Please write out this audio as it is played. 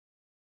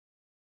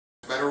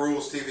Better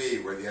Rules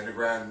TV, where the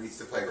underground meets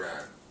the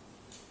playground.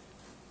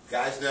 You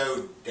guys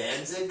know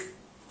Danzig?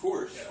 Of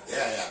course.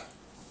 Yeah.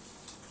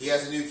 He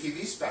has a new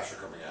TV special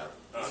coming out.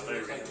 No, I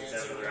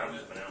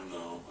don't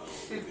know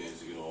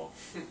Danzig at all.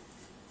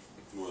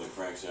 More like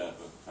Frank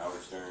Zappa,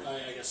 Howard Stern.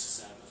 I guess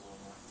the Zappa's a little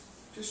more.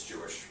 Just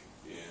Jewish.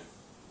 Yeah.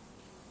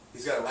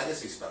 He's got a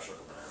legacy special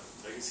coming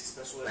out. Legacy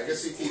special?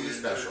 Legacy TV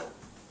special.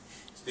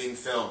 It's being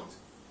filmed.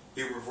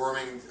 He'll be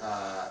performing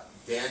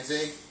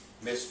Danzig,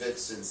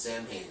 Misfits, and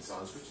Sam Hain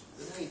songs, which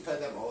doesn't he play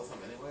them all the time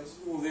anyways?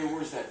 Well, there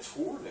was that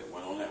tour that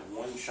went on, that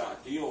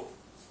one-shot deal.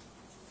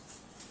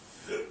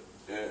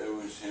 It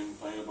was him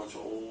playing a bunch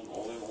of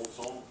all them old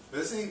songs. But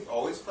doesn't he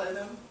always play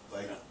them?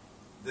 Like, yeah.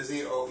 Does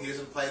he? Oh, he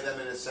doesn't play them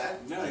in his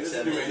set. No, like he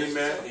doesn't do any.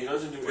 He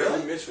doesn't do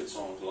any Misfit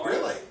songs.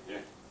 Really? Yeah.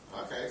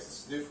 Okay, this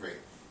is new for me.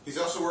 He's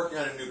also working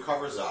on a new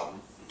covers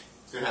album.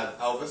 He's gonna have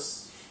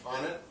Elvis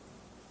on it.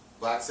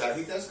 Black Sabbath.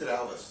 He does good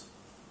Elvis.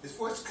 His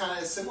voice kind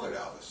of is similar to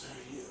Elvis.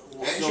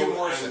 Well, and Jim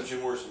Morrison. And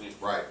Jim Morrison.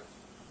 Right.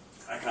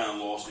 I kind of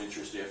lost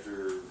interest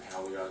after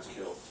How We Got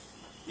Killed.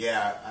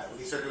 Yeah,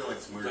 he started doing like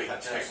some weird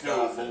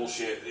techno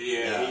bullshit.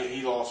 Yeah.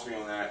 He lost me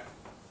on that.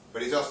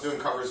 But he's also doing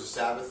covers of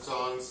Sabbath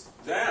songs.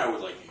 That I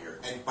would like to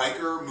hear. And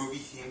biker movie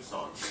theme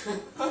songs.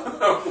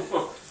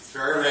 It's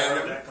very random. random.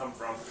 Where did that come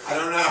from? I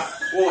don't know.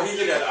 Well, he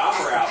did that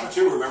opera album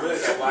too. Remember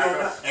that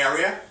Black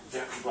Area?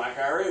 Yeah, Black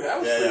Area.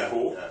 That was pretty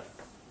cool. Yeah.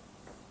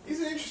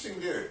 He's an interesting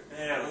dude.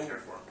 Yeah, I don't care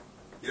for him.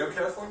 You don't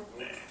care for him?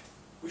 Nah.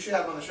 We should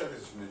have him on the show because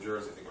he's from New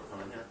Jersey. I think he'll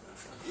come in here.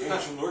 Yeah,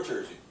 he's from North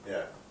Jersey.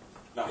 Yeah.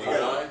 Not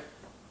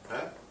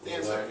Huh?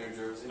 Danzig, New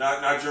Jersey.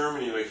 Not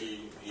Germany, like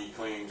he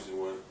claims and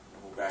what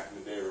back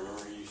in the day.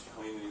 Remember he used to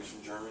claim that he was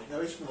from Germany.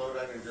 No, he's from Lodi,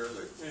 New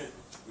Jersey. Yeah.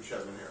 We should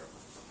have him in here.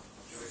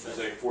 He's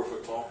like 4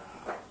 foot tall.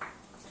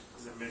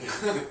 Is it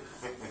midget?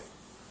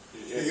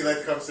 Yeah. He'd like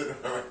to come sit in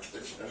our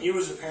kitchen. He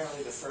was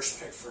apparently the first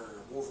pick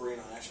for Wolverine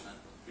on X-Men.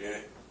 Yeah.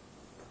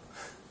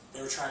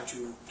 They were trying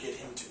to get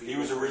him to be. He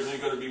was originally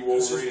going to be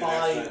Wolverine. His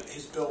body,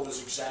 his build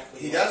is exactly.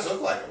 He does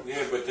look like him.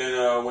 Yeah, but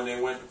then when they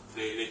went,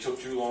 they took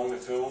too long to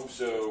film.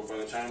 So by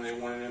the time they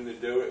wanted him to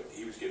do it,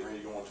 he was getting ready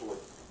to go on tour.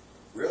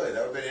 Really,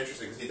 that would have been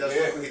interesting because he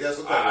does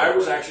look like. I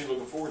was actually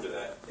looking forward to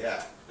that.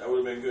 Yeah, that would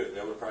have been good.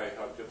 That would have probably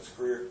helped his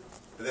career.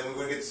 But then we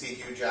wouldn't get to see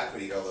Hugh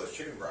Jackman eat all those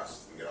chicken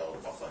breasts and get all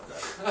buff like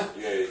that.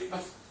 Yeah.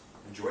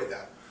 Enjoyed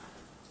that.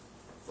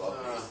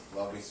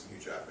 Love me some Hugh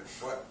Jackman.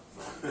 What?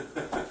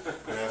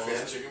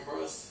 Chicken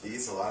breast? He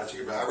eats a lot of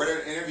chicken breast. I read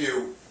an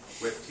interview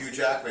with Hugh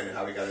Jackman and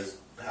how he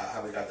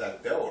got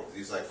that build.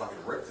 He's like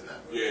fucking ripped in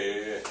that movie.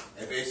 Yeah.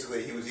 And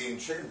basically, he was eating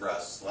chicken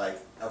breasts like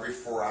every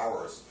 4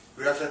 hours.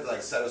 We'd have to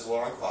like set his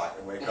alarm clock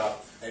and wake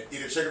up and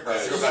eat a chicken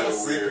breast and go back to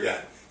sleep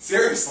again.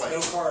 Seriously. No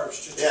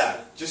carbs, just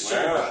just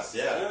chicken breast.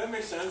 Yeah, that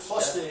makes sense.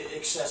 Plus the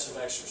excessive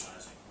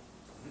exercising.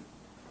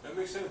 That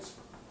makes sense.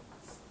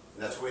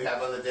 And that's what we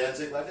have on the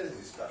Danzig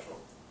Legacy special.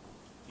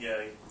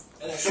 Yeah.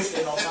 And actually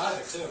staying on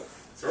topic too.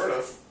 Sort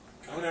of.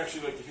 I would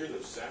actually like to hear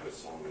the Sabbath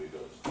song that he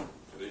does.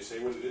 Do they say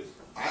what it is?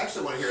 I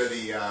actually want to hear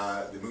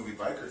the movie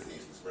biker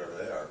themes, whatever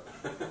they are.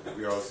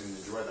 We all seem to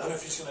enjoy that. What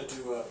if he's going to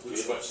do Blue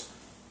Chips?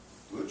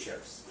 Blue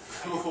Chips.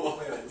 Wait a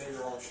minute, maybe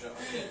the wrong show.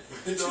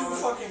 The two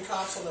fucking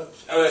cops on the...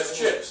 Oh, that's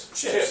Chips.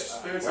 Chips.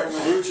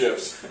 Blue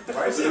Chips.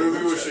 Why is The it movie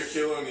Blue with Chips?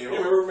 Shaquille O'Neal. Yeah,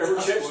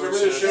 remember Chips? Remember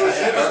the show?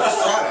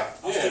 Yeah.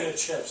 I was thinking of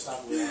Chips,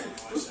 not Blue.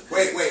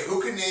 Wait,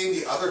 who can name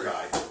the other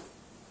guy?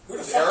 Who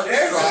the fuck Eric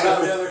cares Estrada.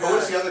 about the other guy? Who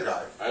was the other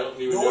guy? I don't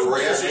even No know.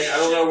 one I cares.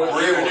 don't know what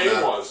Maria their will name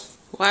know. was.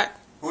 What?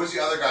 Who was the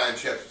other guy in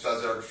Chips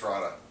besides Eric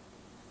Estrada?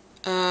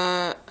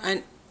 I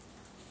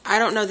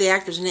don't know the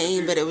actor's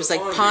name, but it was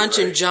like Ponch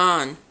and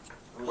John.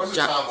 It wasn't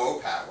John. Tom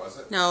Wopat, was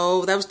it?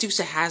 No, that was Dukes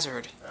of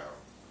Hazzard. No.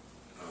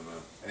 I don't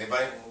know.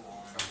 Anybody?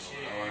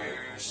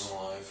 Cheers.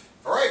 Alive.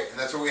 All right, and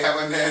that's what we have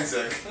on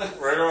Danzig.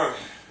 Right on.